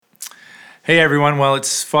Hey everyone, well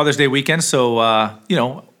it's Father's Day weekend, so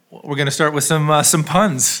we're going to start with some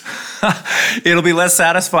puns. It'll be less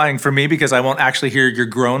satisfying for me because I won't actually hear your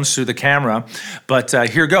groans through the camera, but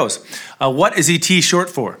here goes. What is ET short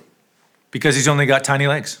for? Because he's only got tiny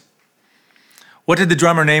legs. What did the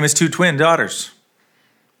drummer name his two twin daughters?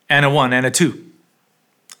 Anna 1, Anna 2.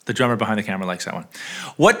 The drummer behind the camera likes that one.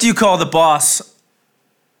 What do you call the boss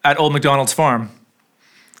at Old MacDonald's farm?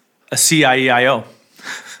 A CIEIO.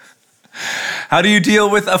 How do you deal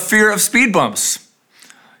with a fear of speed bumps?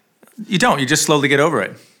 You don't, you just slowly get over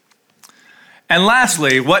it. And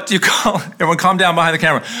lastly, what do you call, everyone calm down behind the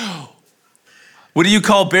camera. What do you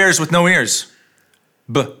call bears with no ears?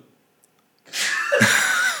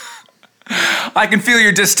 I can feel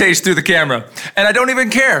your distaste through the camera, and I don't even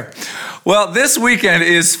care. Well, this weekend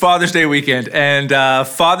is Father's Day weekend, and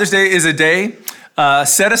Father's Day is a day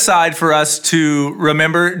set aside for us to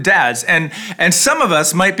remember dads. And some of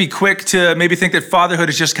us might be quick to maybe think that fatherhood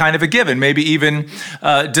is just kind of a given, maybe even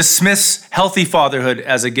dismiss healthy fatherhood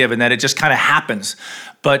as a given, that it just kind of happens.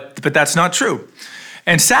 But that's not true.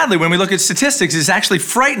 And sadly, when we look at statistics, it's actually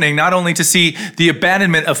frightening not only to see the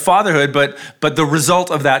abandonment of fatherhood, but the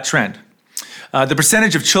result of that trend. The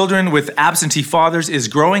percentage of children with absentee fathers is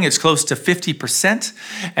growing. It's close to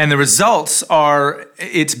 50%. And the results are,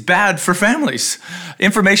 it's bad for families.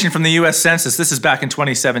 Information from the US Census, this is back in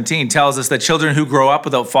 2017, tells us that children who grow up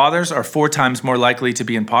without fathers are 4 times more likely to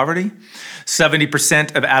be in poverty.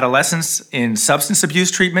 70% of adolescents in substance abuse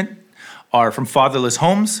treatment are from fatherless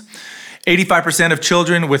homes. 85% of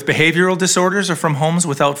children with behavioral disorders are from homes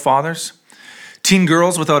without fathers. Teen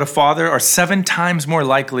girls without a father are 7 times more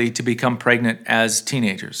likely to become pregnant as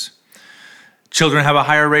teenagers. Children have a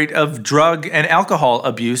higher rate of drug and alcohol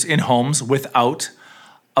abuse in homes without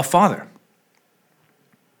a father.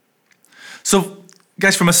 So,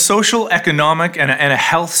 guys, from a social, economic, and a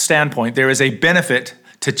health standpoint, there is a benefit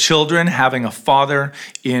to children having a father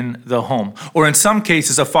in the home, or in some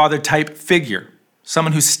cases, a father-type figure,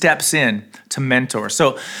 someone who steps in to mentor.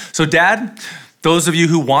 So Dad, those of you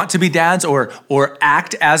who want to be dads or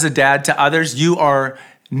act as a dad to others, you are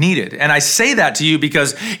needed. And I say that to you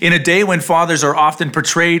because in a day when fathers are often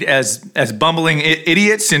portrayed as bumbling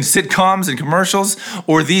idiots in sitcoms and commercials,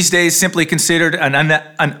 or these days simply considered an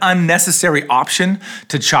unnecessary option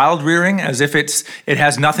to child rearing, as if it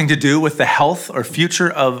has nothing to do with the health or future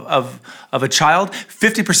of a child,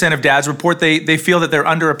 50% of dads report they feel that they're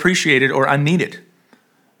underappreciated or unneeded.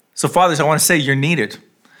 So fathers, I want to say you're needed.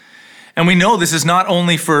 And we know this is not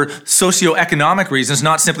only for socioeconomic reasons,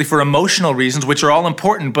 not simply for emotional reasons, which are all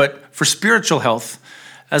important, but for spiritual health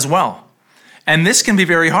as well. And this can be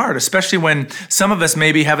very hard, especially when some of us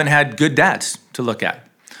maybe haven't had good dads to look at.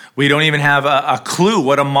 We don't even have a clue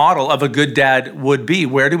what a model of a good dad would be.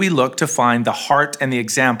 Where do we look to find the heart and the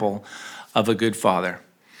example of a good father?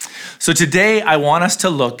 So today I want us to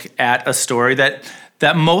look at a story that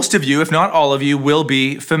most of you, if not all of you, will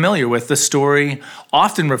be familiar with, the story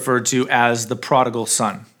often referred to as the prodigal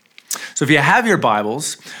son. So if you have your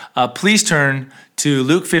Bibles, please turn to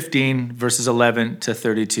Luke 15, verses 11 to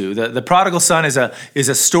 32. The prodigal son is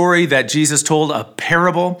a story that Jesus told, a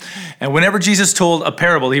parable. And whenever Jesus told a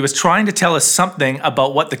parable, he was trying to tell us something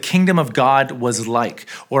about what the kingdom of God was like,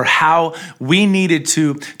 or how we needed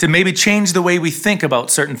to maybe change the way we think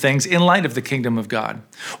about certain things in light of the kingdom of God,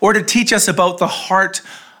 or to teach us about the heart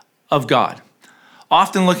of God,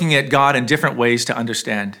 often looking at God in different ways to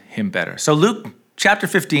understand him better. So Luke chapter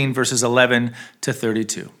 15, verses 11 to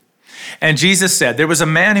 32. And Jesus said, there was a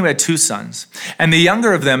man who had 2 sons, and the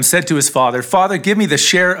younger of them said to his father, Father, give me the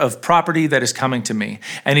share of property that is coming to me.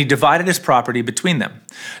 And he divided his property between them.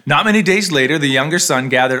 Not many days later, the younger son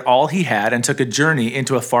gathered all he had and took a journey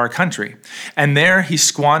into a far country. And there he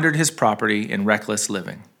squandered his property in reckless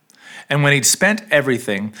living. And when he'd spent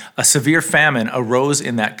everything, a severe famine arose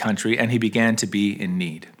in that country, and he began to be in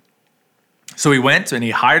need. So he went and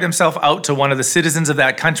he hired himself out to one of the citizens of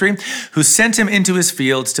that country, who sent him into his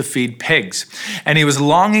fields to feed pigs. And he was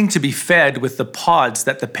longing to be fed with the pods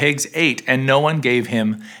that the pigs ate, and no one gave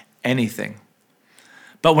him anything.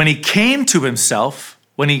 But when he came to himself,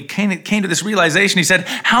 when he came to this realization, he said,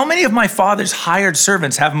 how many of my father's hired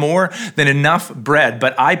servants have more than enough bread,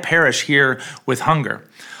 but I perish here with hunger?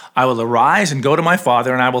 I will arise and go to my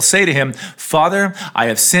father, and I will say to him, Father, I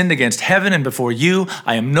have sinned against heaven and before you.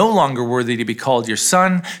 I am no longer worthy to be called your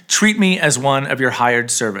son. Treat me as one of your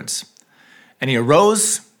hired servants. And he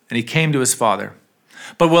arose and he came to his father.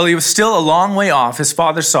 But while he was still a long way off, his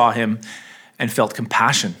father saw him and felt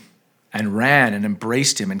compassion and ran and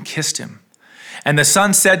embraced him and kissed him. And the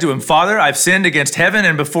son said to him, Father, I've sinned against heaven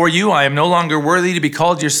and before you. I am no longer worthy to be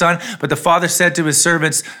called your son. But the father said to his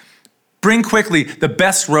servants, Bring quickly the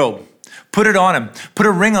best robe. Put it on him. Put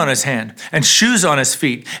a ring on his hand and shoes on his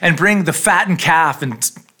feet. And bring the fattened calf and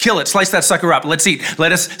kill it. Slice that sucker up. Let's eat.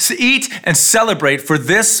 Let us eat and celebrate. For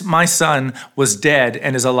this my son was dead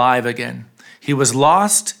and is alive again. He was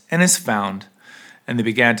lost and is found. And they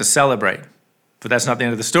began to celebrate. But that's not the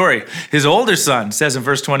end of the story. His older son, says in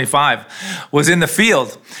verse 25, was in the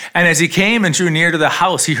field. And as he came and drew near to the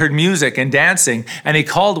house, he heard music and dancing. And he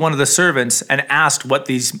called one of the servants and asked what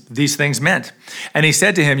these things meant. And he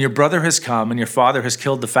said to him, your brother has come and your father has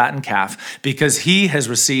killed the fattened calf because he has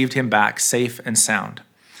received him back safe and sound.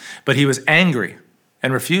 But he was angry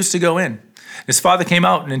and refused to go in. His father came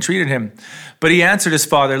out and entreated him. But he answered his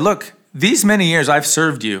father, look, these many years I've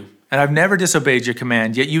served you. And I've never disobeyed your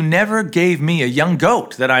command, yet you never gave me a young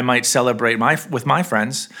goat that I might celebrate with my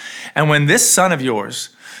friends. And when this son of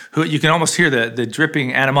yours, who you can almost hear the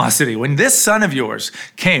dripping animosity, when this son of yours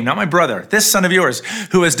came, not my brother, this son of yours,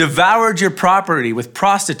 who has devoured your property with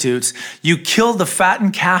prostitutes, you killed the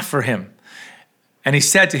fattened calf for him. And he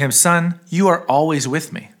said to him, son, you are always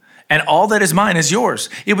with me, and all that is mine is yours.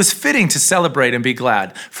 It was fitting to celebrate and be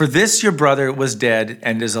glad, for this your brother was dead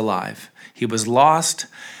and is alive. He was lost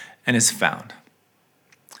and is found.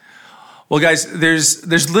 Well, guys,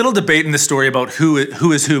 there's little debate in this story about who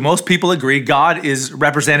is who. Most people agree God is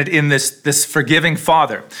represented in this forgiving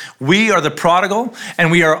father. We are the prodigal,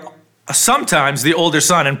 and we are sometimes the older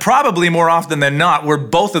son, and probably more often than not, we're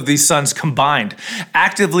both of these sons combined,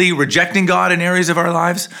 actively rejecting God in areas of our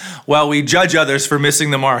lives, while we judge others for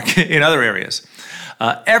missing the mark in other areas.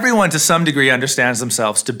 Everyone to some degree understands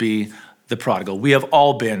themselves to be the prodigal. We have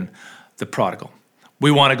all been the prodigal. We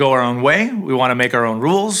want to go our own way. We want to make our own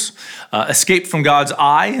rules, escape from God's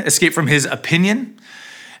eye, escape from his opinion.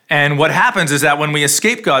 And what happens is that when we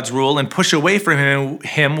escape God's rule and push away from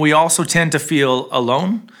him, we also tend to feel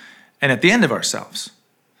alone and at the end of ourselves.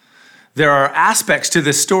 There are aspects to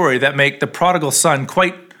this story that make the prodigal son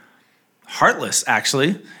quite heartless,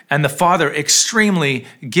 actually, and the father extremely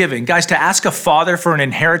giving. Guys, to ask a father for an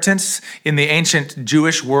inheritance in the ancient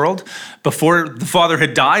Jewish world before the father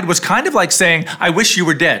had died was kind of like saying, I wish you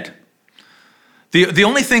were dead. The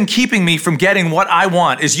only thing keeping me from getting what I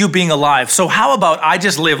want is you being alive. So how about I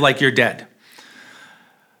just live like you're dead?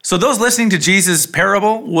 So those listening to Jesus'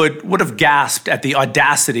 parable would have gasped at the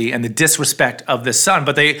audacity and the disrespect of this son,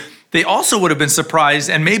 but they also would have been surprised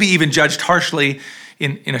and maybe even judged harshly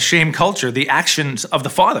in a shame culture, the actions of the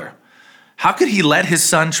father. How could he let his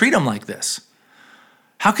son treat him like this?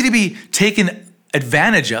 How could he be taken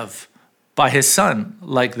advantage of by his son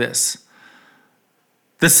like this?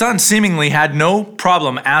 The son seemingly had no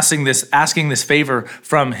problem asking this favor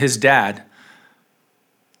from his dad.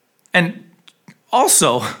 And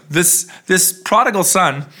also, this prodigal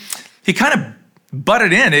son, he kind of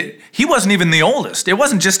butted in. He wasn't even the oldest. It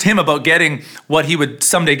wasn't just him about getting what he would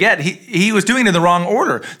someday get. He was doing it in the wrong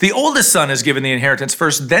order. The oldest son is given the inheritance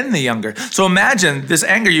first, then the younger. So imagine this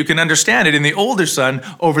anger. You can understand it in the older son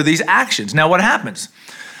over these actions. Now what happens?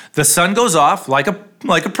 The son goes off like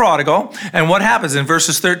a prodigal. And what happens in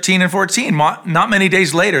verses 13 and 14? Not many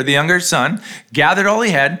days later, the younger son gathered all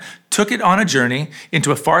he had, took it on a journey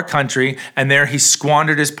into a far country, and there he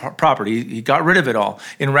squandered his property. He got rid of it all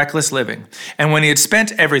in reckless living. And when he had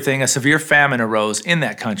spent everything, a severe famine arose in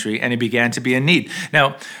that country, and he began to be in need.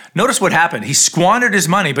 Now, notice what happened. He squandered his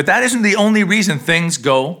money, but that isn't the only reason things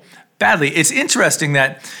go badly. It's interesting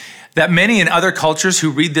that many in other cultures who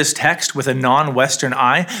read this text with a non-Western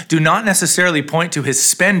eye do not necessarily point to his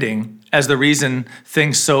spending as the reason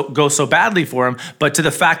things go so badly for him, but to the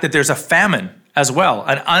fact that there's a famine as well,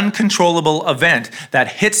 an uncontrollable event that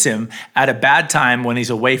hits him at a bad time when he's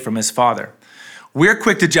away from his father. We're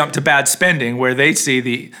quick to jump to bad spending where they see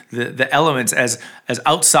the elements as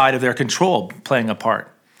outside of their control playing a part.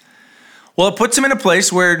 Well, it puts him in a place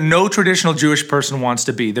where no traditional Jewish person wants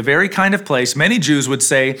to be. The very kind of place many Jews would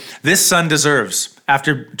say this son deserves.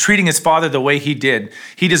 After treating his father the way he did,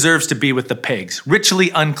 he deserves to be with the pigs,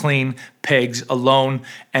 ritually unclean pigs, alone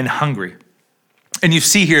and hungry. And you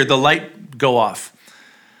see here the light go off.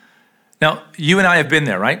 Now, you and I have been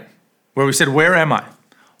there, right? Where we said, where am I?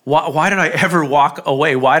 Why did I ever walk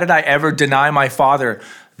away? Why did I ever deny my father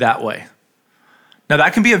that way? Now,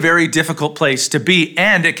 that can be a very difficult place to be,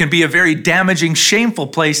 and it can be a very damaging, shameful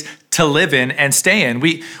place to live in and stay in.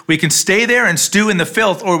 We can stay there and stew in the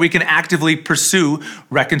filth, or we can actively pursue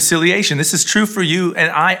reconciliation. This is true for you and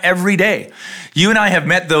I every day. You and I have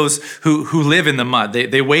met those who live in the mud.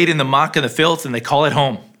 They wade in the muck and the filth, and they call it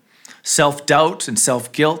home. Self-doubt and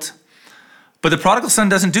self-guilt. But the prodigal son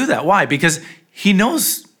doesn't do that. Why? Because he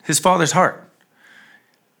knows his father's heart.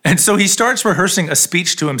 And so he starts rehearsing a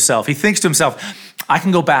speech to himself. He thinks to himself, I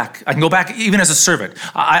can go back. I can go back even as a servant.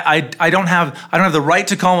 I don't have the right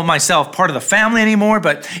to call myself part of the family anymore,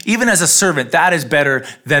 but even as a servant, that is better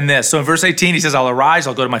than this. So in verse 18, he says, I'll arise,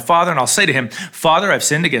 I'll go to my father, and I'll say to him, Father, I've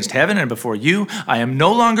sinned against heaven and before you. I am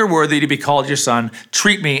no longer worthy to be called your son.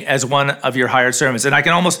 Treat me as one of your hired servants. And I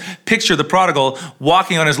can almost picture the prodigal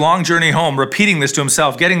walking on his long journey home, repeating this to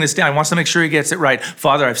himself, getting this down. He wants to make sure he gets it right.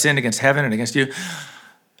 Father, I've sinned against heaven and against you.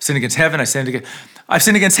 Sinned against heaven, I've sinned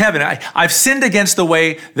against heaven. I've sinned against the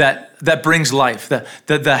way that brings life.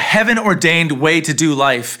 The heaven-ordained way to do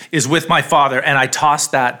life is with my father, and I toss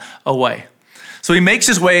that away. So he makes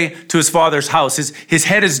his way to his father's house. His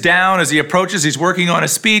head is down as he approaches. He's working on a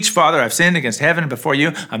speech. Father, I've sinned against heaven and before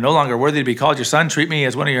you. I'm no longer worthy to be called your son. Treat me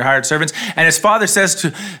as one of your hired servants. And his father sees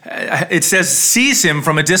him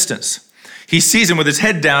from a distance. He sees him with his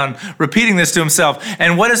head down, repeating this to himself.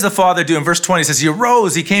 And what does the father do? In verse 20, it says, he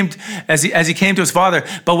arose, he came as he came to his father.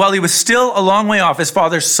 But while he was still a long way off, his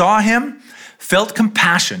father saw him, felt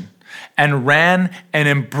compassion, and ran and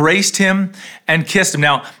embraced him and kissed him.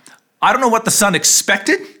 Now, I don't know what the son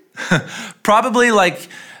expected. Probably like,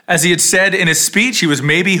 as he had said in his speech, he was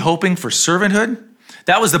maybe hoping for servanthood.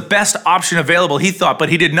 That was the best option available, he thought, but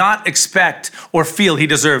he did not expect or feel he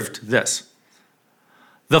deserved this.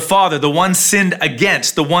 The father, the one sinned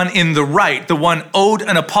against, the one in the right, the one owed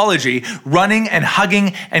an apology, running and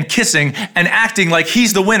hugging and kissing and acting like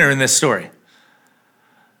he's the winner in this story.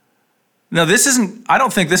 Now, I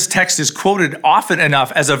don't think this text is quoted often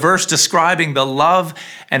enough as a verse describing the love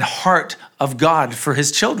and heart of God for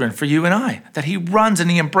his children, for you and I, that he runs and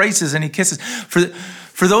he embraces and he kisses.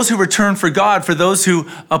 For those who return for God, for those who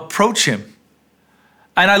approach him.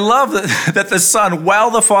 And I love that the son,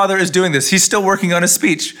 while the father is doing this, he's still working on his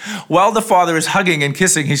speech. While the father is hugging and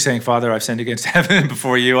kissing, he's saying, Father, I've sinned against heaven and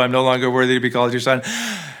before you. I'm no longer worthy to be called your son.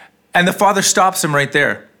 And the father stops him right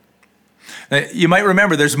there. Now, you might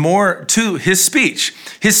remember there's more to his speech.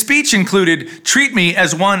 His speech included, treat me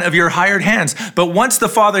as one of your hired hands. But once the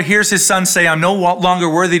father hears his son say, I'm no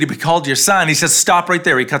longer worthy to be called your son, he says, stop right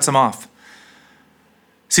there. He cuts him off.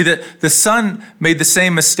 See, the son made the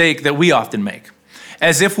same mistake that we often make.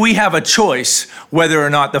 As if we have a choice whether or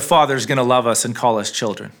not the Father's going to love us and call us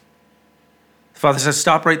children. The Father says,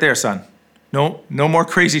 stop right there, son. No more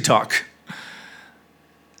crazy talk.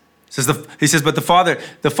 He says, but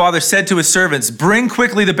the father said to his servants, bring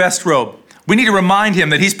quickly the best robe. We need to remind him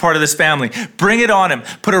that he's part of this family. Bring it on him.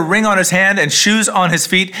 Put a ring on his hand and shoes on his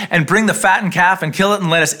feet, and bring the fattened calf and kill it, and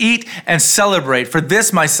let us eat and celebrate. For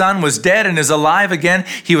this my son was dead and is alive again.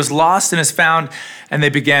 He was lost and is found. And they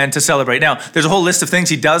began to celebrate. Now, there's a whole list of things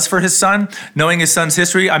he does for his son. Knowing his son's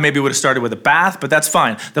history, I maybe would have started with a bath, but that's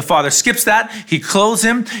fine. The father skips that. He clothes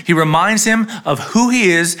him. He reminds him of who he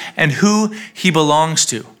is and who he belongs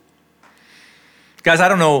to. Guys, I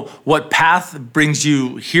don't know what path brings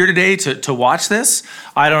you here today to watch this.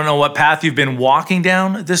 I don't know what path you've been walking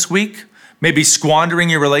down this week. Maybe squandering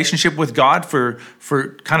your relationship with God for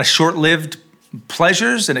kind of short-lived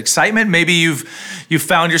pleasures and excitement. Maybe you've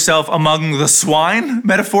found yourself among the swine,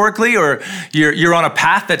 metaphorically, or you're on a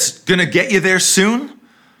path that's going to get you there soon.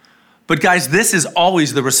 But guys, this is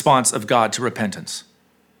always the response of God to repentance.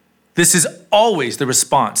 This is always the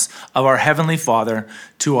response of our Heavenly Father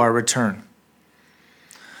to our return.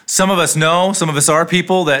 Some of us know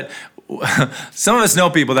people that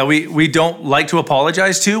we don't like to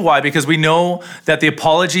apologize to. Why? Because we know that the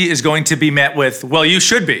apology is going to be met with, well, you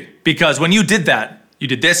should be, because when you did that, you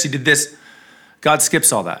did this. God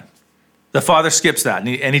skips all that. The Father skips that,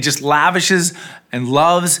 and he just lavishes and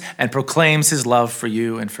loves and proclaims his love for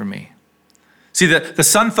you and for me. See, the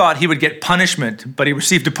son thought he would get punishment, but he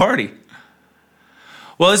received a party.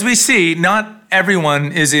 Well, as we see, not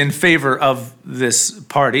everyone is in favor of this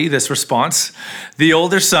party, this response. The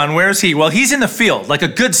older son, where is he? Well, he's in the field, like a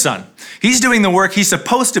good son. He's doing the work he's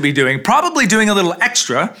supposed to be doing, probably doing a little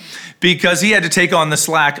extra because he had to take on the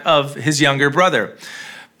slack of his younger brother.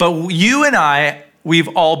 But you and I, we've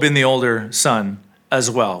all been the older son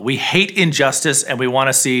as well. We hate injustice and we want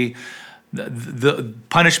to see the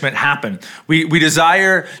punishment happen. We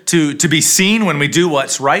desire to be seen when we do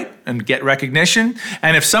what's right and get recognition.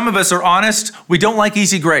 And if some of us are honest, we don't like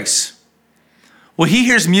easy grace. Well, he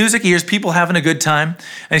hears music, he hears people having a good time,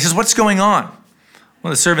 and he says, what's going on?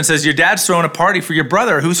 Well, the servant says, your dad's throwing a party for your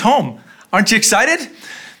brother who's home. Aren't you excited?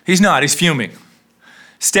 He's not, he's fuming.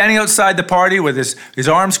 Standing outside the party with his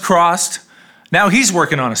arms crossed. Now he's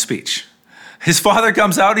working on a speech. His father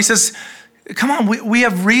comes out, he says, come on, we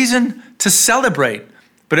have reason to celebrate.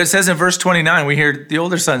 But it says in verse 29, we hear the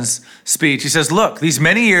older son's speech. He says, look, these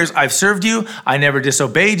many years I've served you. I never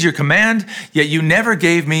disobeyed your command, yet you never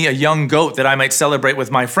gave me a young goat that I might celebrate with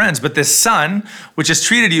my friends. But this son, which has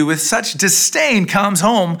treated you with such disdain, comes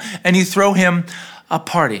home and you throw him a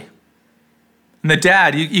party. And the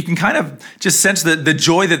dad, you can kind of just sense the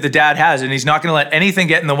joy that the dad has, and he's not going to let anything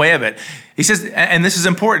get in the way of it. He says, and this is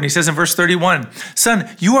important, he says in verse 31, son,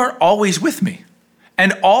 you are always with me,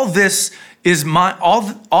 and all this is mine,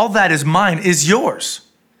 all that is mine is yours.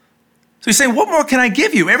 So he's saying, what more can I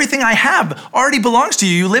give you? Everything I have already belongs to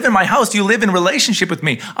you. You live in my house. You live in relationship with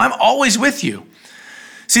me. I'm always with you.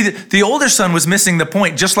 See, the older son was missing the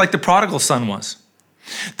point, just like the prodigal son was.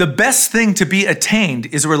 The best thing to be attained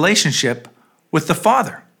is a relationship with the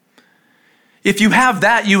Father. If you have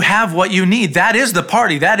that, you have what you need. That is the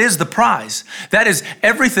party. That is the prize. That is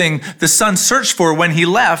everything the son searched for when he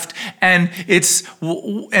left, and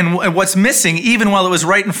what's missing even while it was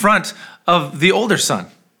right in front of the older son.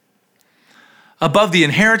 Above the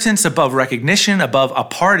inheritance, above recognition, above a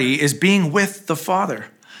party is being with the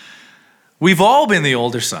Father. We've all been the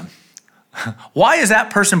older son. Why is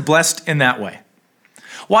that person blessed in that way?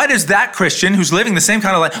 Why does that Christian who's living the same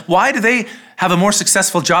kind of life, why do they have a more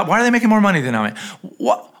successful job? Why are they making more money than I am?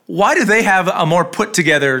 Why do they have a more put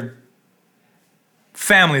together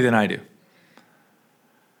family than I do?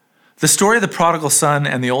 The story of the prodigal son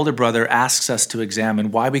and the older brother asks us to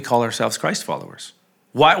examine why we call ourselves Christ followers,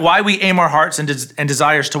 why we aim our hearts and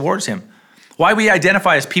desires towards him, why we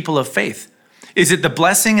identify as people of faith. Is it the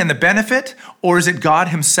blessing and the benefit, or is it God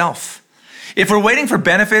himself? If we're waiting for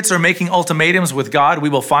benefits or making ultimatums with God, we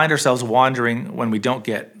will find ourselves wandering when we don't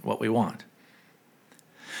get what we want.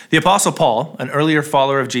 The Apostle Paul, an earlier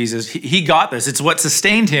follower of Jesus, he got this. It's what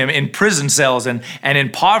sustained him in prison cells and in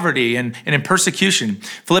poverty and in persecution.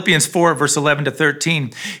 Philippians 4, verse 11 to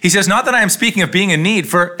 13. He says, not that I am speaking of being in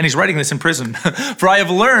need, and he's writing this in prison, for I have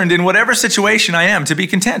learned in whatever situation I am to be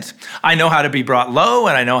content. I know how to be brought low,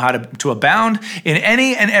 and I know how to abound. In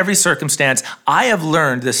any and every circumstance, I have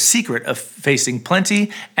learned the secret of facing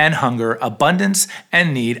plenty and hunger, abundance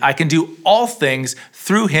and need. I can do all things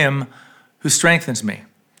through him who strengthens me.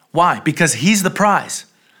 Why? Because he's the prize.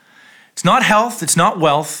 It's not health, it's not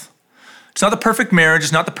wealth, it's not the perfect marriage,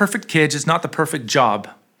 it's not the perfect kids, it's not the perfect job.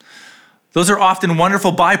 Those are often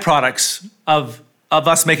wonderful byproducts of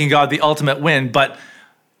us making God the ultimate win, but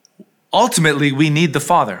ultimately we need the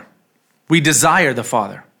Father. We desire the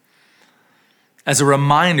Father as a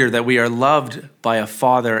reminder that we are loved by a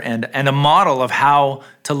Father and a model of how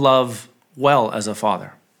to love well as a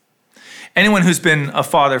father. Anyone who's been a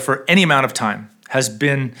father for any amount of time has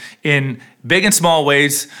been in big and small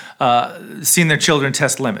ways, seen their children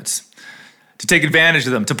test limits, to take advantage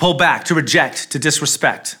of them, to pull back, to reject, to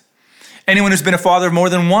disrespect. Anyone who's been a father of more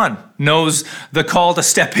than one knows the call to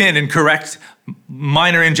step in and correct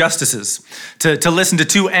minor injustices, to listen to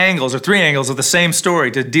two angles or three angles of the same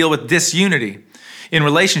story, to deal with disunity in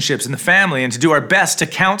relationships, in the family, and to do our best to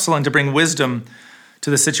counsel and to bring wisdom to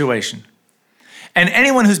the situation. And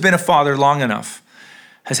anyone who's been a father long enough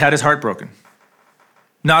has had his heart broken.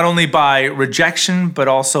 Not only by rejection, but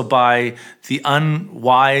also by the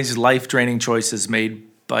unwise, life-draining choices made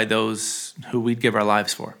by those who we'd give our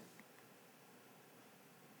lives for.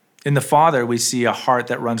 In the Father, we see a heart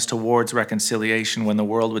that runs towards reconciliation when the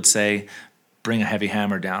world would say, bring a heavy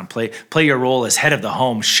hammer down, play your role as head of the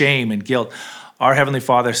home, shame and guilt. Our Heavenly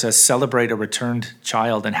Father says, celebrate a returned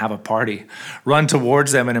child and have a party. Run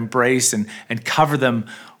towards them and embrace and cover them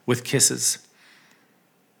with kisses.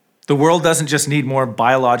 The world doesn't just need more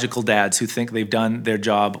biological dads who think they've done their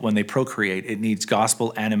job when they procreate. It needs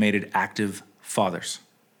gospel-animated, active fathers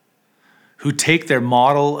who take their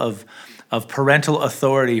model of parental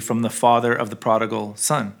authority from the father of the prodigal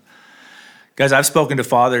son. Guys, I've spoken to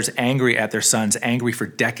fathers angry at their sons, angry for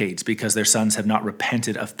decades because their sons have not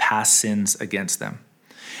repented of past sins against them.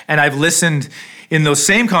 And I've listened in those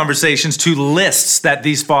same conversations to lists that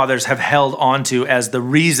these fathers have held onto as the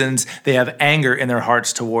reasons they have anger in their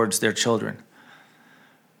hearts towards their children.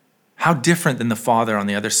 How different than the Father on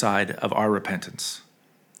the other side of our repentance,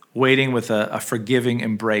 waiting with a forgiving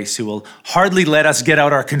embrace, who will hardly let us get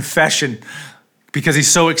out our confession because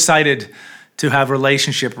he's so excited to have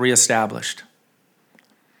relationship reestablished.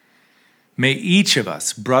 May each of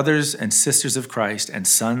us, brothers and sisters of Christ and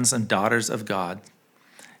sons and daughters of God,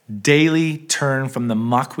 daily turn from the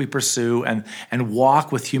muck we pursue and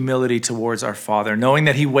walk with humility towards our Father, knowing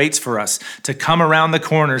that he waits for us to come around the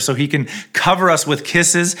corner so he can cover us with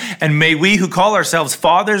kisses. And may we who call ourselves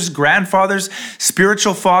fathers, grandfathers,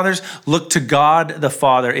 spiritual fathers, look to God the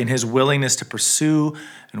Father in his willingness to pursue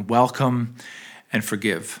and welcome and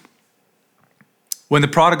forgive. When the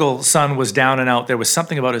prodigal son was down and out, there was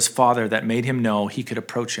something about his father that made him know he could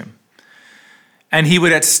approach him. And he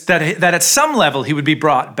would that at some level he would be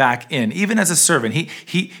brought back in, even as a servant.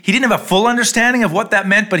 He didn't have a full understanding of what that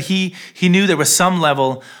meant, but he knew there was some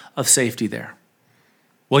level of safety there.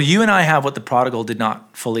 Well, you and I have what the prodigal did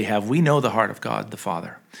not fully have. We know the heart of God the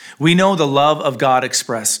Father. We know the love of God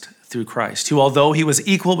expressed through Christ, who, although he was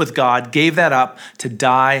equal with God, gave that up to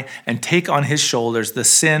die and take on his shoulders the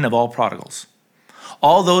sin of all prodigals.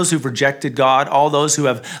 All those who've rejected God, all those who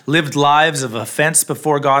have lived lives of offense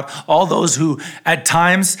before God, all those who at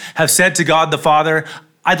times have said to God the Father,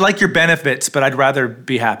 I'd like your benefits, but I'd rather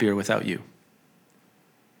be happier without you.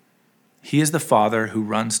 He is the Father who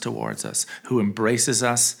runs towards us, who embraces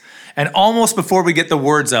us, and almost before we get the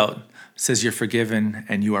words out, says you're forgiven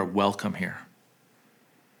and you are welcome here.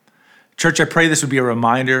 Church, I pray this would be a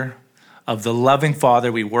reminder of the loving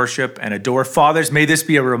Father we worship and adore. Fathers, may this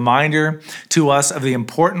be a reminder to us of the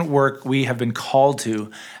important work we have been called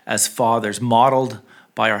to as fathers, modeled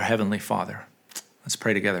by our Heavenly Father. Let's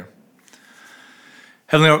pray together.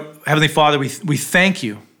 Heavenly Father, we thank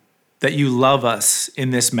you that you love us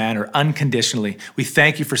in this manner unconditionally. We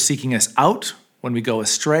thank you for seeking us out when we go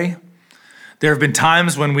astray. There have been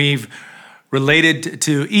times when we've related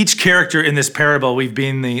to each character in this parable. We've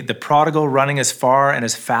been the prodigal running as far and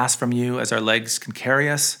as fast from you as our legs can carry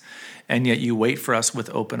us, and yet you wait for us with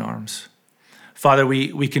open arms. Father,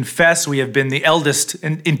 we confess we have been the eldest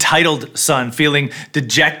entitled son, feeling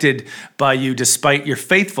dejected by you despite your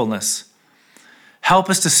faithfulness. Help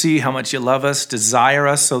us to see how much you love us, desire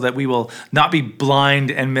us, so that we will not be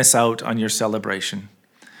blind and miss out on your celebration.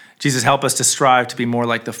 Jesus, help us to strive to be more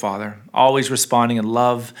like the Father, always responding in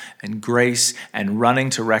love and grace and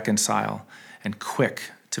running to reconcile and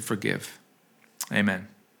quick to forgive. Amen.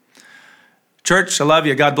 Church, I love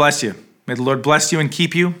you. God bless you. May the Lord bless you and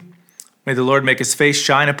keep you. May the Lord make his face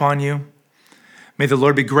shine upon you. May the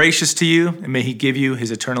Lord be gracious to you, and may he give you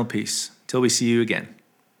his eternal peace. Till we see you again.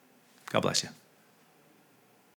 God bless you.